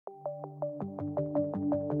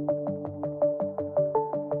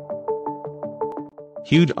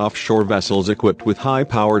Huge offshore vessels equipped with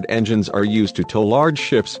high-powered engines are used to tow large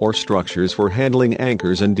ships or structures for handling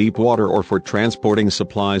anchors in deep water or for transporting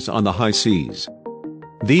supplies on the high seas.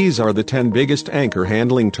 These are the 10 biggest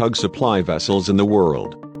anchor-handling tug supply vessels in the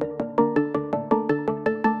world.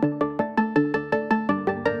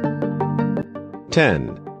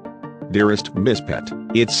 10. Dearest Miss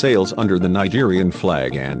Petté. It sails under the Nigerian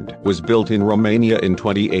flag and was built in Romania in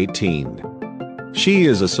 2018. She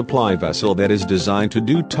is a supply vessel that is designed to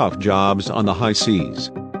do tough jobs on the high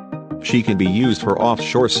seas. She can be used for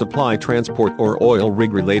offshore supply transport or oil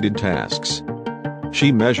rig-related tasks.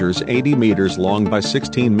 She measures 80 meters long by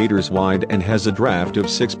 16 meters wide and has a draft of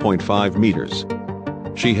 6.5 meters.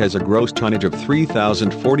 She has a gross tonnage of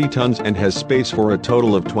 3,040 tons and has space for a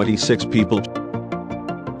total of 26 people.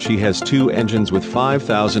 She has 2 engines with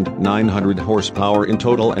 5,900 horsepower in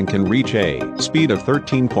total and can reach a speed of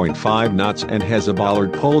 13.5 knots and has a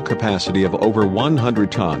bollard pull capacity of over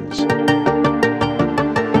 100 tons.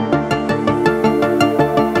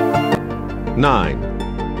 9.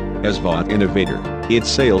 Esvagt Innovator. It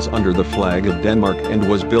sails under the flag of Denmark and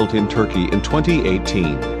was built in Turkey in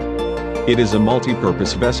 2018. It is a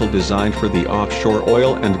multi-purpose vessel designed for the offshore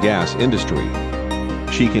oil and gas industry.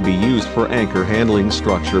 She can be used for anchor handling,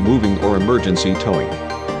 structure moving or emergency towing.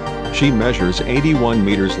 She measures 81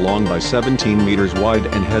 meters long by 17 meters wide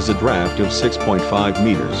and has a draft of 6.5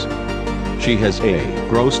 meters. She has a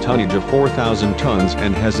gross tonnage of 4,000 tons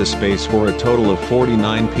and has a space for a total of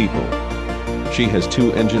 49 people. She has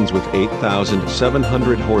 2 engines with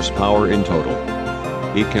 8,700 horsepower in total.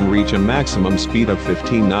 It can reach a maximum speed of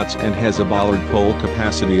 15 knots and has a bollard pull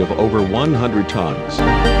capacity of over 100 tons.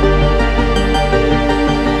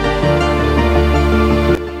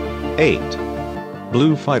 8.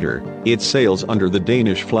 Blue Fighter. It sails under the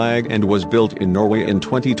Danish flag and was built in Norway in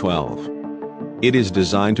 2012. It is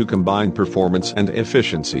designed to combine performance and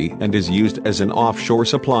efficiency and is used as an offshore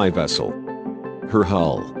supply vessel. Her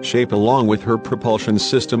hull shape along with her propulsion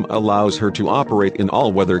system allows her to operate in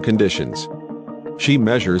all weather conditions. She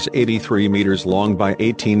measures 83 meters long by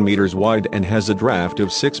 18 meters wide and has a draft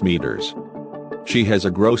of 6 meters. She has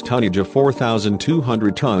a gross tonnage of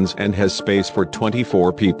 4,200 tons and has space for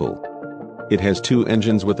 24 people. It has 2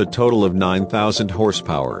 engines with a total of 9,000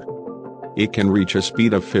 horsepower. It can reach a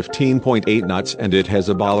speed of 15.8 knots and it has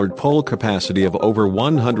a bollard pull capacity of over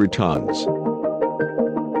 100 tons.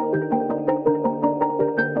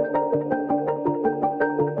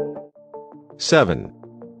 7.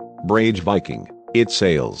 Brage Viking. It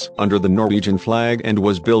sails under the Norwegian flag and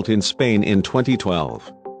was built in Spain in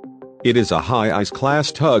 2012. It is a high ice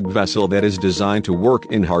class tug vessel that is designed to work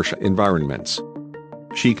in harsh environments.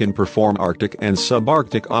 She can perform Arctic and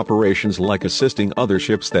subarctic operations like assisting other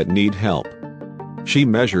ships that need help. She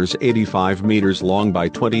measures 85 meters long by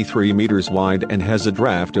 23 meters wide and has a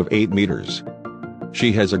draft of 8 meters.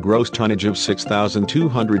 She has a gross tonnage of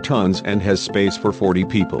 6,200 tons and has space for 40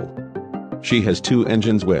 people. She has 2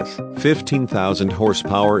 engines with 15,000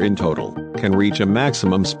 horsepower in total, can reach a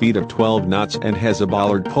maximum speed of 12 knots and has a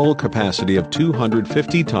bollard pull capacity of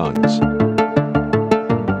 250 tons.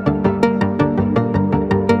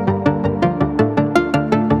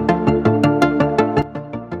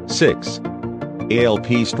 6.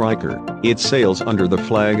 ALP Striker. It sails under the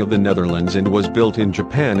flag of the Netherlands and was built in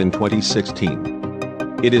Japan in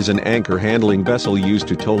 2016. It is an anchor handling vessel used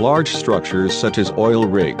to tow large structures such as oil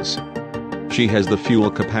rigs. She has the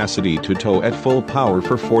fuel capacity to tow at full power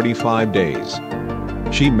for 45 days.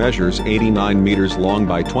 She measures 89 meters long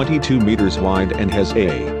by 22 meters wide and has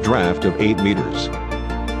a draft of 8 meters.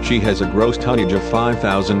 She has a gross tonnage of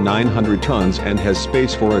 5,900 tons and has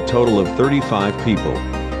space for a total of 35 people.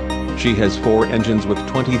 She has 4 engines with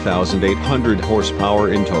 20,800 horsepower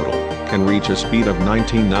in total, can reach a speed of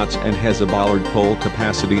 19 knots and has a bollard pull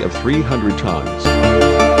capacity of 300 tons.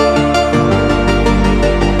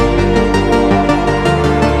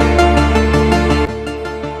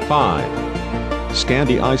 5.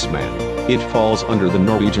 Skandi Iceman. It falls under the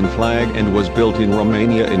Norwegian flag and was built in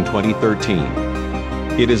Romania in 2013.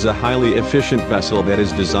 It is a highly efficient vessel that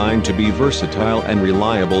is designed to be versatile and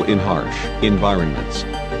reliable in harsh environments.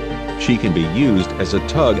 She can be used as a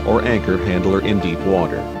tug or anchor handler in deep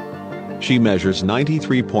water. She measures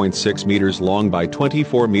 93.6 meters long by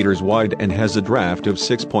 24 meters wide and has a draft of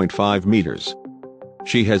 6.5 meters.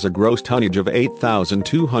 She has a gross tonnage of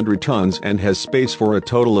 8,200 tons and has space for a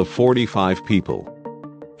total of 45 people.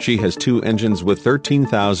 She has 2 engines with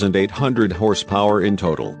 13,800 horsepower in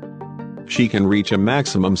total. She can reach a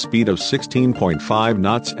maximum speed of 16.5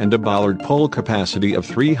 knots and a bollard pull capacity of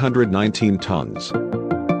 319 tons.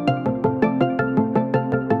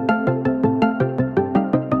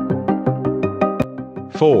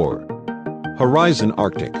 4. Horizon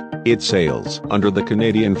Arctic. It sails under the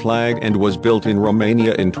Canadian flag and was built in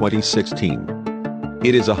Romania in 2016.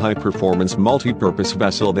 It is a high-performance multi-purpose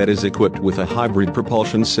vessel that is equipped with a hybrid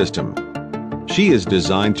propulsion system. She is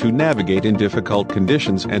designed to navigate in difficult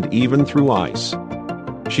conditions and even through ice.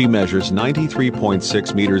 She measures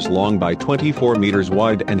 93.6 meters long by 24 meters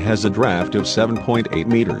wide and has a draft of 7.8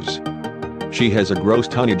 meters. She has a gross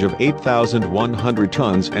tonnage of 8,100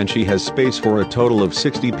 tons and she has space for a total of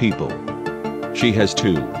 60 people. She has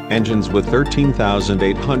 2 engines with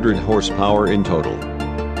 13,800 horsepower in total.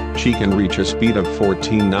 She can reach a speed of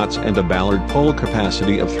 14 knots and a ballard pull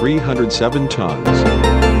capacity of 307 tons.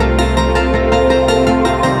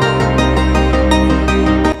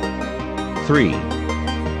 3.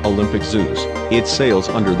 Olympic Zeus. It sails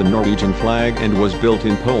under the Norwegian flag and was built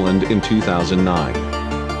in Poland in 2009.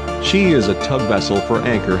 She is a tug vessel for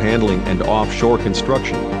anchor handling and offshore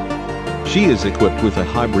construction. She is equipped with a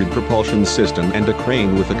hybrid propulsion system and a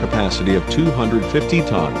crane with a capacity of 250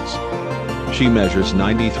 tons. She measures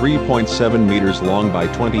 93.7 meters long by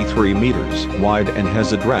 23 meters wide and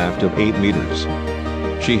has a draft of 8 meters.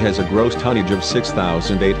 She has a gross tonnage of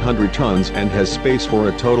 6,800 tons and has space for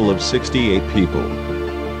a total of 68 people.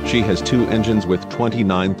 She has 2 engines with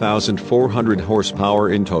 29,400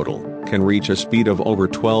 horsepower in total, can reach a speed of over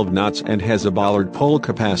 12 knots and has a bollard pull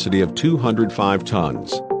capacity of 205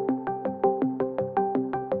 tons.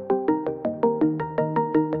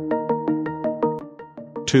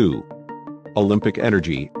 2. Olympic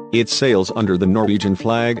Energy. It sails under the Norwegian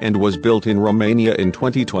flag and was built in Romania in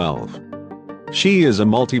 2012. She is a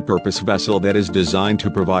multi-purpose vessel that is designed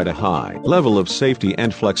to provide a high level of safety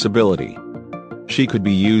and flexibility. She could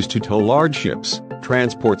be used to tow large ships,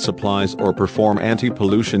 transport supplies or perform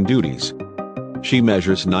anti-pollution duties. She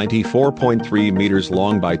measures 94.3 meters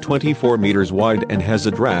long by 24 meters wide and has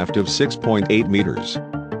a draft of 6.8 meters.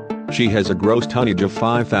 She has a gross tonnage of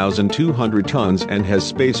 5,200 tons and has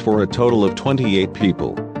space for a total of 28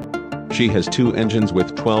 people. She has 2 engines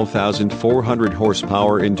with 12,400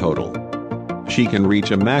 horsepower in total. She can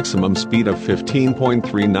reach a maximum speed of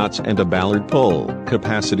 15.3 knots and a ballard pull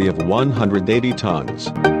capacity of 180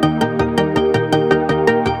 tons.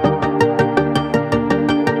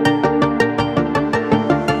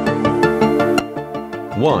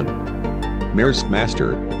 1. Maersk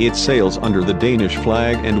Master. It sails under the Danish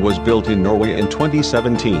flag and was built in Norway in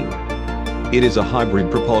 2017. It is a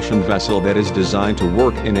hybrid propulsion vessel that is designed to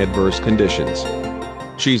work in adverse conditions.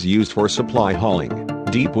 She's used for supply hauling,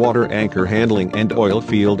 deep water anchor handling and oil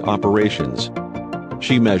field operations.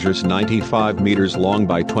 She measures 95 meters long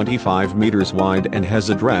by 25 meters wide and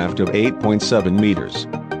has a draft of 8.7 meters.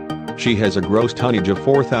 She has a gross tonnage of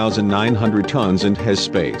 4,900 tons and has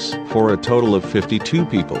space for a total of 52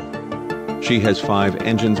 people. She has 5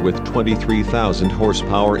 engines with 23,000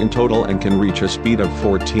 horsepower in total and can reach a speed of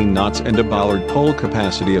 14 knots and a bollard pull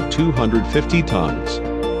capacity of 250 tons.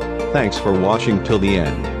 Thanks for watching till the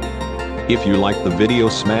end. If you like the video,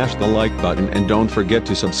 smash the like button and don't forget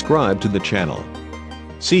to subscribe to the channel.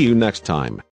 See you next time.